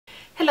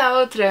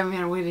Hello, today I'm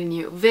here with a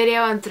new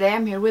video, and today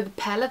I'm here with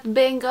palette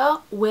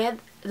bingo with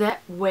the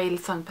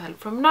Whalesong palette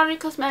from Menagerie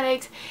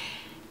Cosmetics.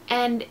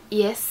 And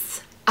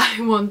yes,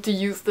 I want to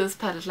use this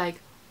palette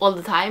like all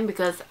the time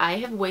because I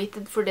have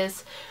waited for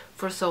this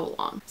for so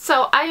long.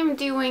 So I am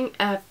doing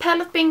a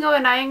palette bingo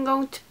and I am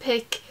going to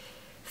pick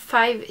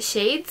 5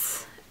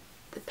 shades.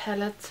 The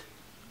palette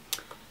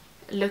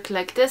look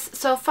like this.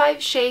 So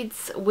 5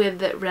 shades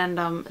with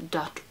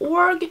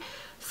random.org.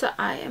 So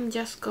I am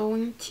just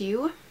going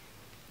to...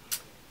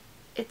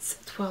 It's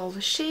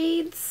 12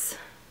 shades.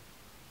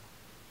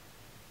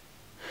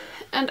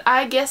 And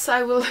I guess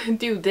I will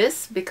do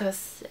this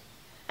because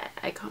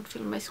I can't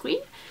film my screen.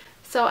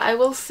 So I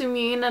will zoom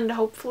in and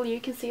hopefully you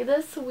can see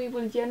this. So we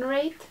will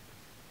generate.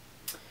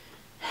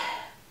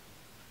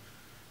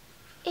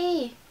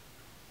 Hey,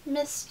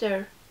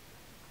 mister.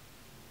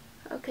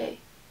 Okay.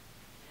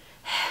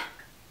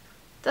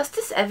 Does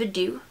this ever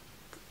do?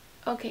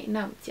 Okay,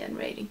 now it's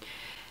generating.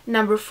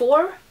 Number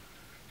 4.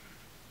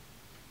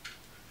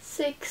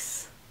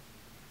 6,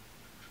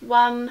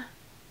 1,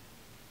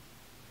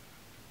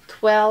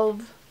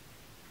 12,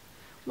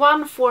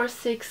 1, 4,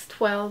 6,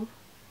 12,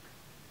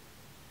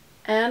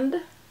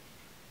 and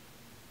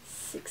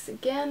 6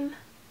 again,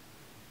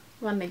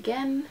 1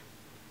 again,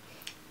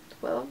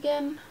 12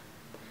 again,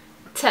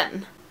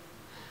 10.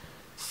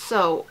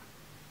 So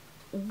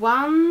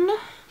 1,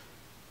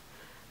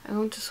 I'm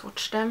going to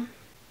swatch them.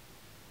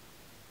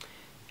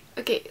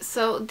 Okay,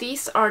 so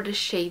these are the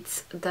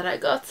shades that I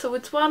got. So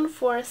it's 1,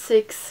 4,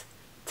 6,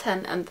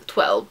 10 and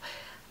 12.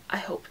 I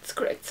hope it's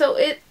correct. So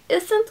it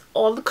isn't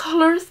all the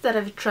colors that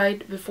I've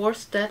tried before,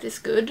 so that is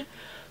good.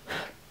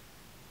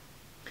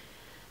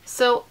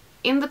 So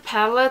in the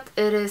palette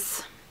it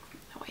is...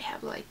 Oh, I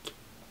have like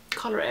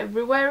color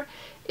everywhere.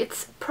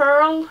 It's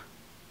Pearl,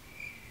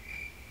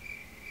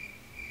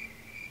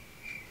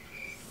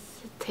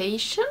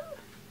 Cetacean?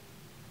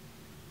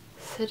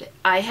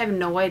 I have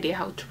no idea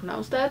how to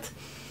pronounce that.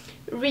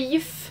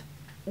 Reef,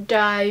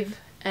 Dive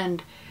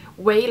and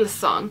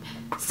Whalesong.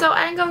 So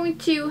I'm going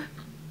to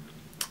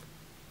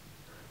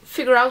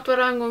figure out what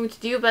I'm going to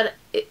do, but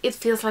it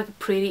feels like a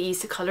pretty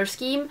easy color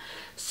scheme.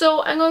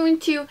 So I'm going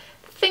to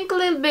think a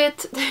little bit,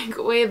 think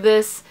with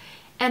this,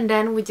 and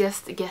then we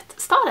just get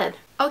started.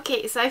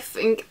 Okay, so I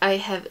think I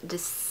have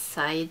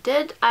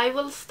decided. I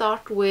will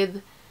start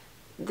with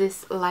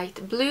this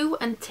light blue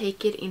and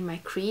take it in my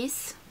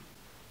crease.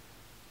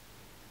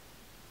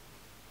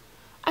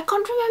 I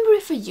can't remember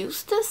if I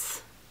used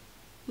this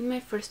in my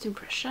first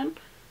impression,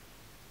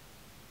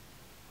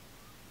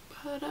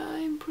 but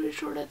I'm pretty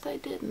sure that I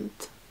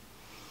didn't.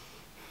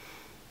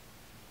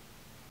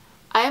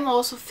 I am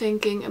also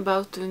thinking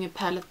about doing a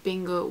palette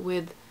bingo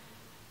with...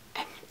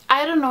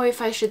 I don't know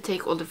if I should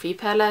take all the 3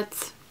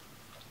 palettes,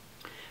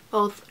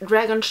 both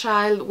Dragon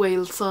Child,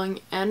 Whalesong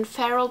and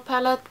Feral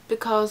palette,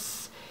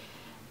 because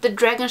the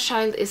Dragon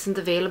Child isn't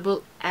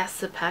available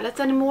as a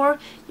palette anymore.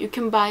 You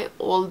can buy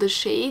all the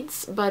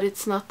shades, but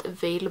it's not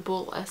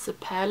available as a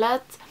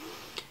palette.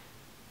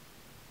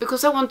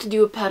 Because I want to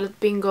do a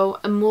palette bingo,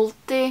 a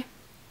multi-palette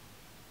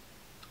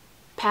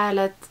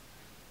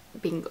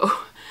bingo.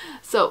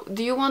 So,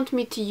 do you want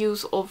me to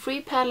use all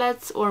 3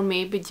 palettes or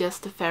maybe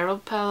just the Feral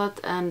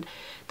palette and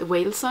the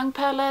Whalesong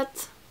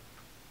palette?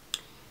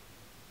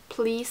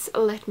 Please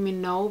let me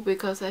know,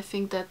 because I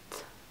think that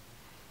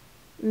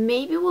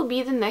maybe will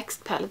be the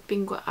next palette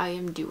bingo I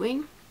am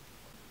doing.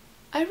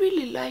 I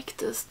really like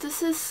this.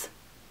 This is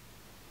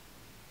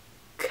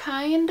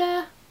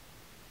kinda...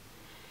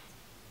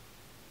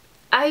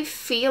 I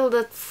feel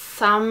that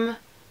some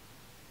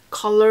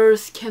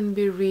colors can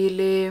be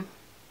really...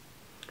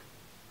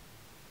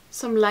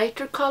 Some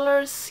lighter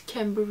colors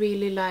can be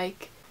really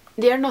like...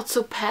 They're not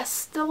so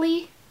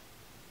pastel-y.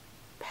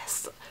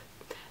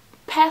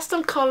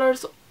 Pastel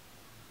colors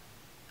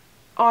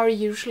are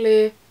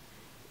usually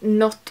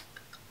not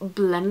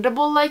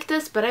blendable like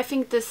this, but I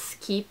think this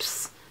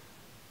keeps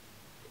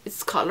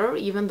its color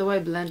even though I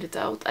blend it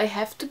out. I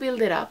have to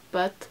build it up,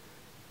 but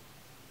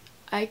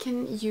I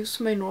can use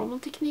my normal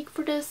technique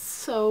for this,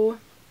 so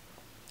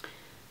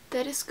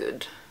that is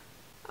good.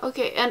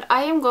 Okay, and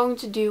I am going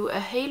to do a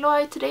halo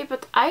eye today,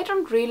 but I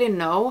don't really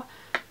know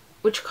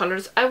which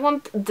colors. I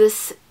want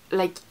this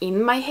like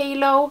in my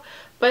halo,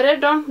 but I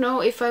don't know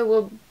if I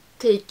will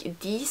take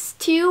these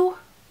 2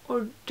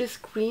 or this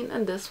green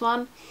and this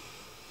one.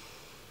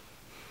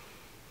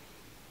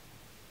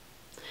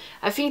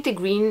 I think the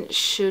green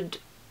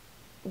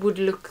would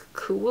look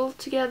cool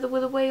together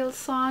with a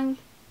Whalesong,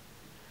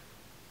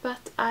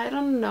 but I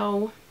don't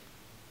know.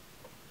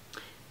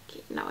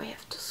 Okay, now I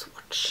have to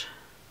swatch.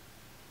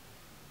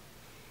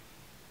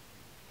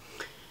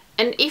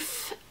 And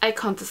if I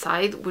can't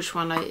decide which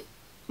one I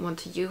want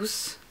to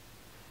use,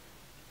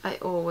 I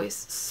always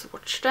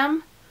swatch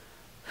them.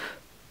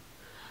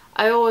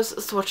 I always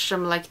swatch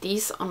them like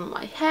these on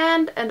my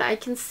hand, and I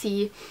can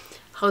see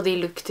how they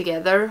look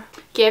together.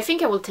 Okay, I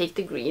think I will take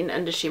the green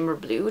and the shimmer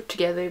blue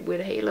together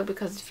with halo,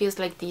 because it feels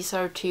like these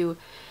are too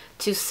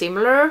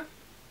similar,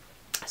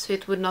 so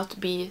it would not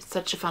be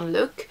such a fun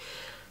look.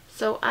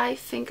 So I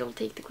think I will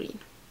take the green.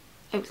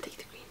 I will take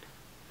the green.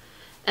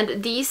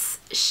 And these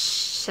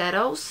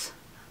shadows,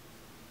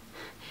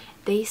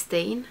 they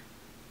stain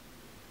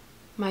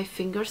my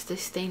fingers, they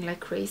stain like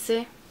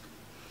crazy.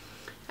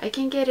 I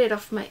can get it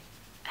off my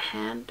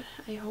hand,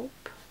 I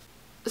hope.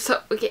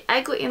 So, okay,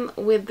 I go in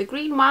with the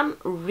green one,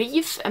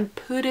 Reef, and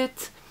put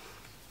it...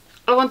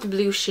 I want the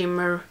blue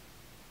shimmer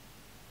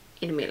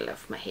in the middle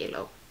of my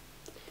halo.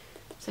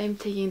 So I'm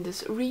taking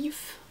this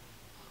Reef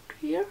out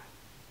here.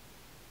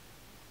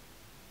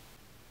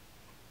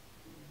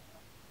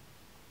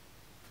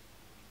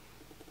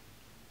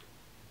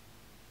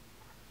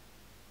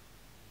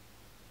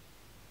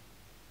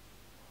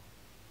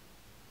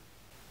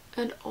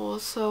 And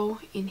also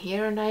in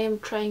here, and I am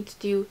trying to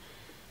do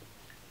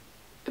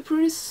a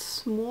pretty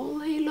small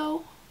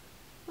halo.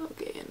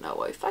 Okay, and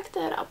now I fucked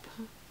that up.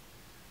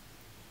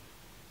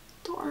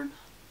 Darn.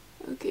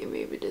 Okay,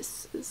 maybe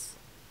this is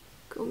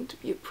going to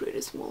be a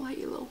pretty small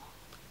halo.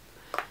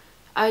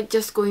 I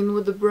just go in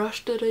with the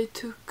brush that I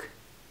took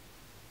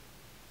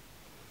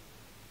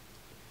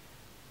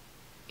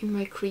in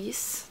my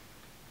crease,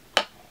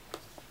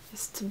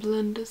 just to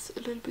blend this a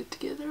little bit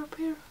together up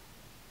here.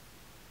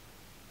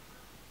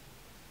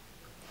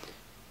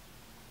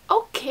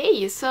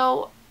 Okay,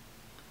 so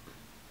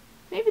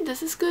maybe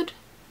this is good.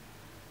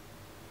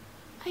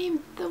 I am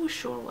so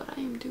sure what I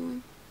am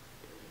doing.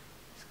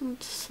 Just going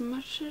to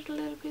smudge it a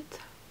little bit.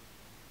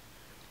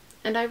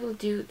 And I will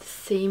do the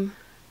same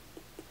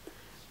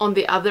on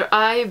the other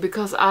eye,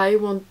 because I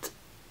want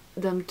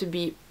them to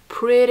be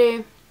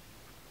pretty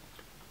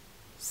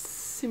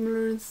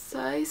similar in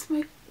size,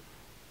 my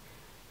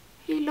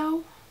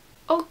halo.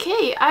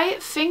 Okay, I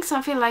think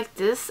something like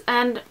this,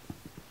 and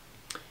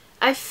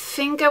I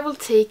think I will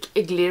take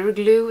a glitter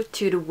glue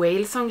to the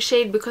Whalesong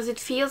shade, because it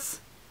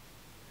feels...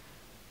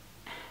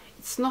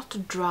 it's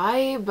not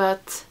dry,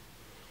 but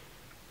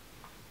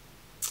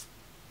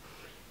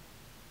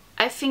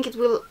I think it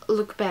will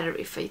look better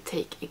if I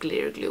take a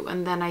glitter glue,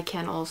 and then I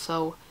can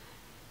also...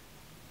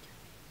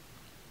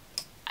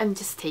 I'm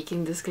just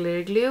taking this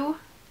glitter glue,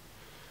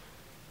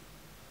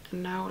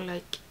 and now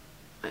like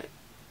my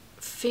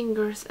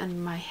fingers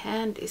and my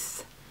hand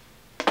is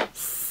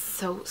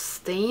so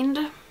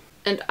stained.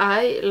 And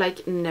I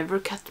like never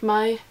cut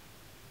my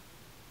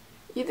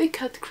either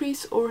cut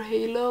crease or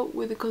halo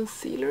with a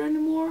concealer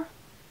anymore,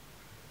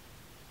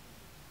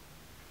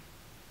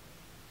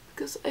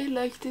 because I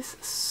like this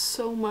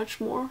so much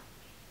more.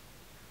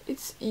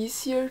 It's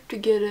easier to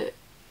get a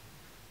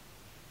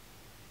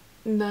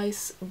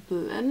nice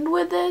blend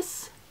with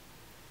this.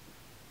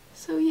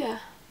 So yeah.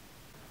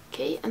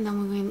 Okay, and then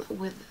we're going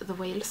with the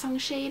Whalesong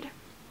shade.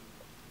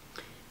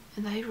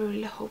 And I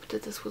really hope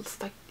that this will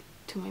stick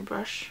to my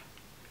brush.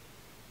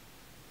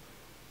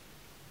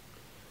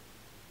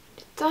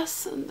 It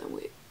does, and then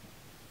we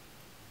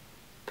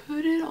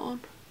put it on.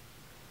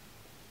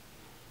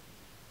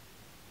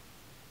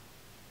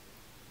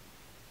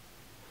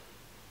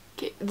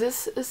 Okay,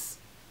 this is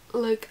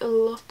like a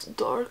lot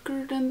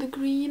darker than the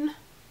green.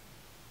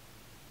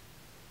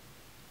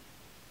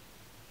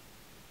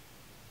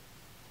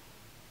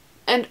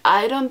 And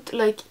I don't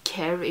like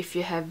care if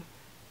you have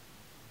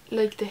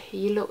like the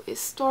halo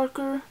is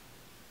darker.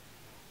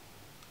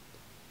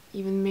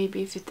 Even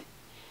maybe if it...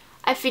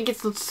 I think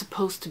it's not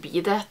supposed to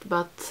be that,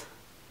 but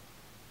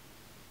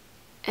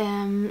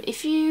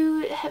if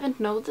you haven't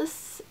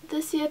noticed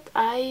this yet,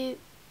 I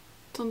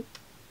don't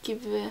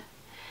give a...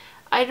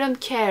 I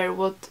don't care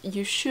what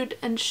you should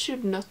and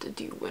should not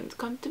do when it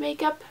comes to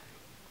makeup.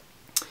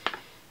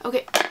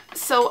 Okay,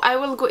 so I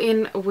will go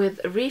in with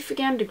Reef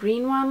again, the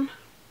green one,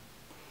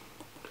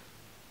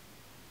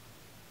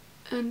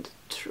 and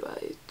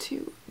try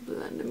to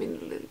blend them in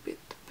a little bit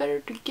better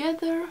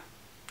together.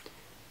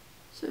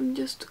 So I'm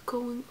just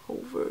going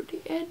over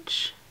the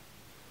edge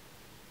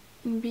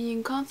and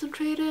being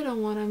concentrated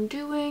on what I'm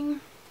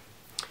doing.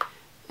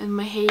 And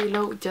my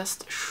halo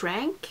just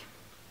shrank.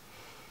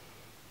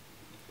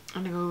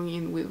 And I'm going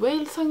in with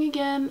Whalesong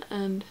again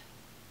and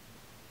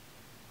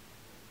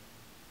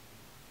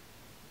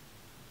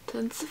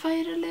intensify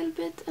it a little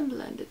bit and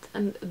blend it.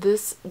 And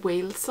this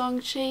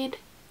Whalesong shade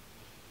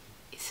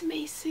is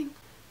amazing.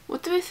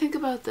 What do I think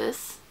about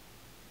this?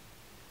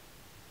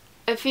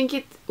 I think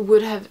it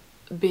would have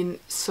been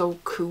so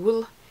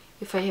cool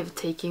if I have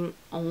taken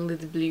only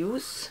the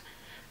blues,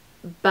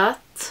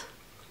 but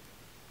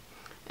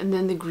and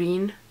then the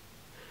green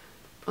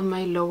on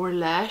my lower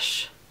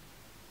lash.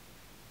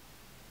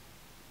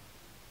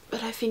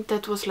 But I think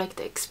that was like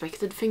the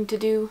expected thing to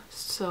do,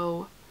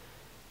 so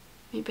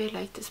maybe I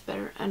like this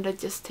better. And I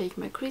just take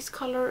my crease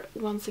color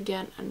once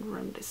again and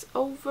run this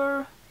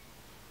over.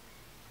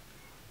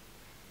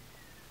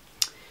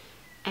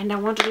 And I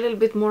want a little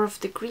bit more of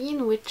the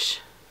green,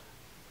 which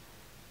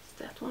is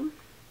that one.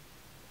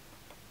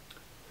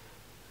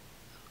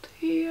 Out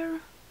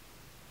here.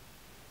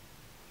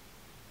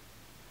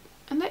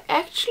 And I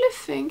actually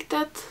think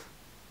that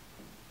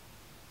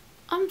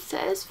I'm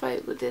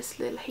satisfied with this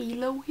little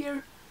halo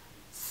here.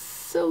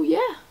 So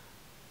yeah.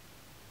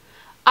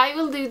 I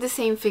will do the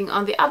same thing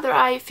on the other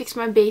eye, fix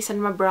my base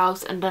and my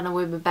brows, and then I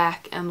will be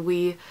back and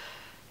we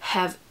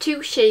have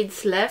 2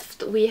 shades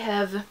left. We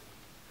have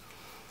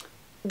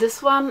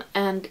this one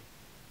and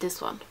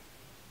this one.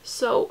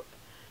 So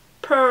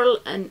Pearl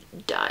and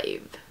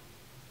Dive.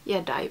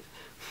 Yeah, Dive.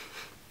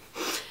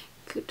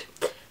 Good.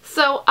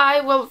 So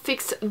I will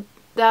fix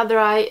the other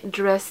eye,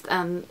 the rest,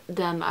 and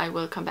then I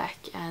will come back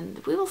and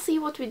we will see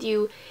what we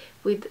do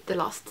with the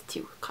last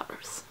 2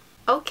 colors.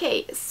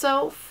 Okay,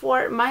 so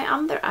for my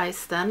under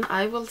eyes then,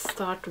 I will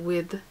start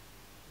with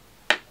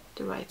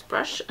the right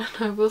brush and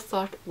I will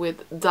start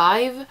with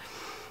Dive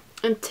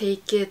and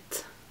take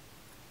it.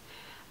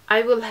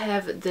 I will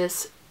have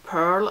this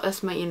Pearl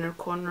as my inner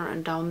corner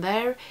and down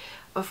there,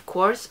 of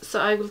course, so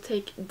I will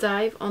take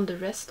Dive on the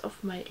rest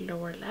of my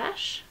lower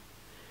lash.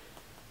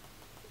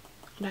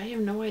 And I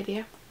have no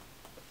idea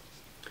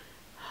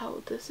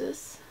how this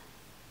is.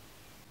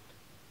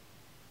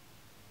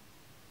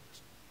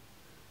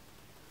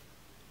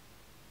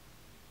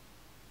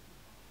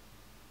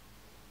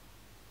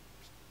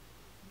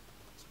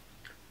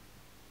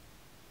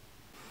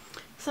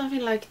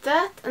 Something like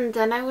that, and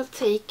then I will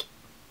take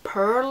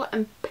Pearl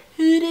and put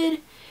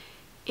it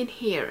in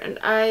here, and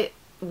I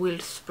will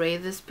spray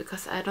this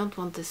because I don't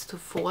want this to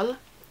fall.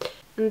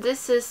 And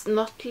this is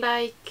not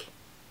like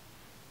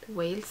the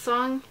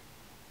Whalesong.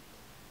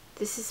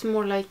 This is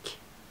more like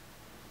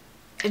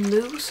a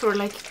mousse or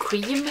like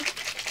cream.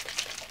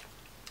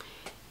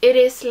 It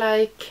is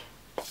like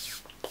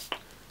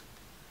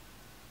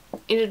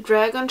in the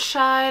Dragon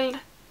Child.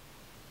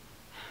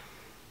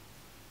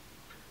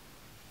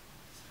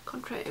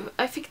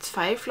 I think it's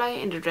Firefly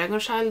in the Dragon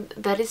Child.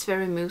 That is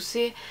very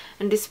moussey,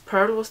 and this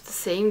Pearl was the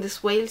same. This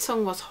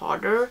Whalesong was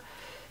harder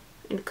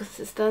in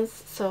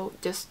consistency, so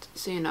just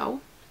so you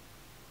know.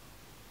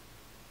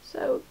 So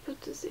I will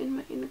put this in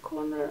my inner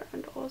corner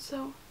and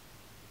also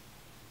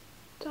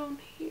down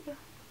here.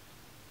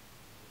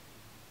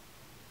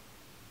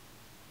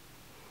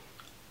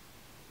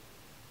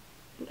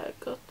 And I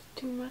got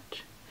too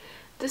much.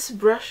 This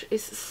brush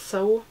is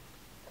so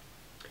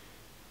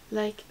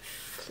like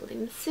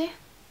flimsy.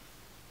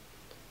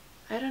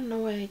 I don't know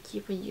why I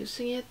keep on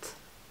using it.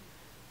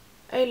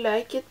 I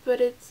like it,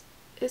 but it's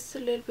a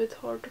little bit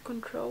hard to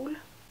control.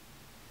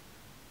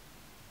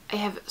 I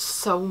have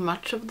so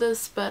much of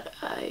this, but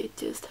I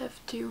just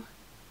have to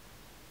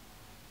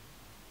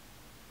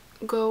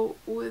go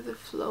with the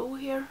flow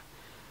here.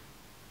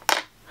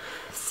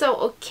 So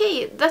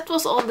okay, that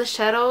was all the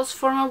shadows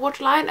for my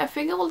waterline. I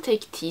think I will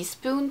take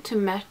Teaspoon to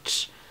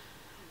match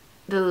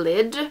the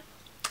lid.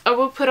 I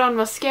will put on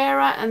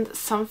mascara and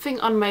something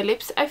on my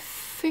lips. I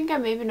think I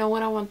maybe know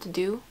what I want to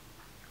do,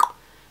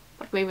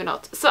 but maybe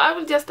not. So I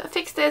will just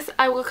fix this.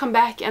 I will come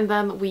back and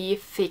then we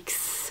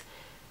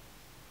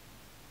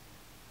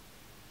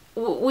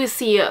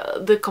see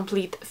the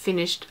complete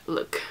finished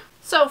look.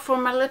 So for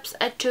my lips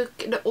I took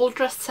the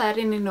Ultra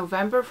Satin in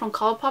November from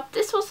Colourpop.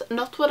 This was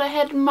not what I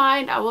had in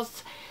mind. I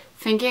was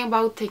thinking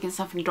about taking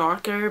something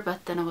darker,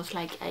 but then I was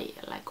like, I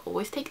like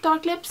always take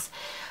dark lips.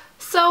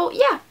 So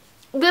yeah,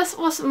 this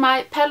was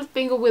my palette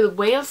bingo with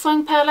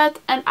Whalesong palette,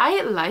 and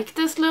I like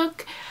this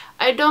look.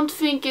 I don't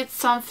think it's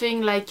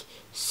something like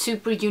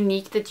super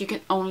unique that you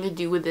can only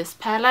do with this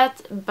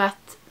palette, but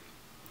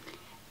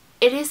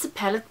it is a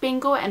palette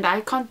bingo and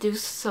I can't do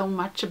so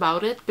much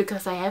about it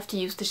because I have to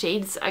use the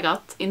shades I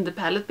got in the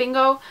palette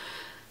bingo.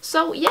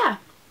 So yeah,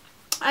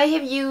 I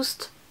have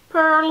used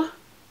Pearl,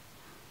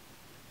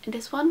 and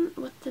this one,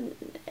 what the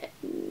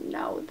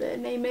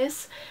name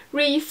is,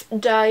 Reef,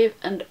 Dive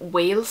and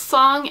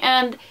Whalesong,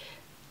 and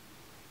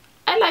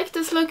I like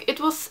this look. It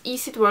was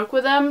easy to work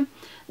with them.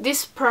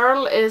 This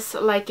Pearl is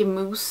like a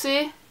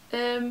moussey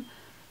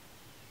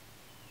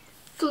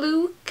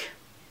fluke,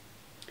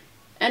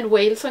 and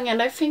Whalesong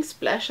and I think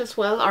Splash as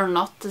well are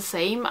not the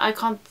same. I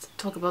can't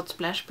talk about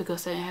Splash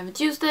because I haven't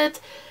used it,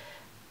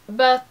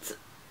 but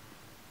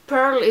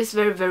Pearl is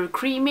very, very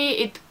creamy.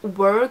 It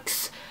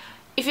works.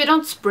 If you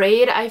don't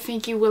spray it, I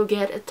think you will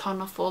get a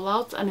ton of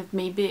fallout, and it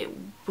maybe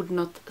would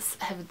not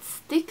have it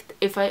stick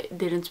if I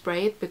didn't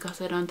spray it because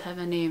I don't have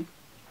any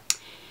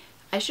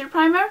eyeshadow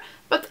primer.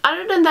 But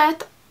other than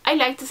that, I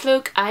like this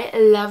look. I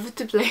love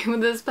to play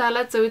with this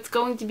palette, so it's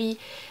going to be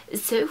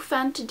so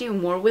fun to do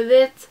more with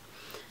it.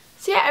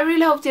 So yeah, I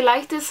really hope you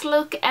like this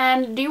look.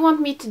 And do you want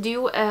me to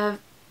do a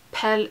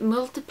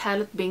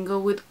multi-palette bingo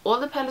with all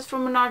the palettes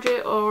from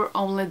Menagerie or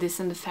only this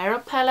and the Pharaoh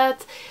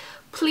palette?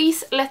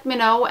 Please let me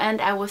know and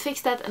I will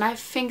fix that, and I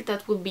think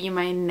that will be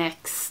my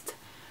next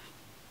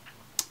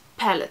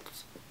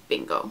palette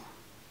bingo.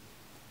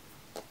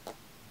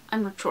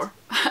 I'm not sure.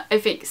 I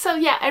think. So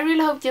yeah, I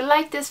really hope you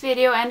liked this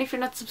video, and if you're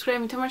not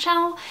subscribing to my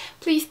channel,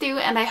 please do,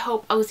 and I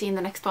hope I will see you in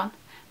the next one.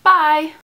 Bye!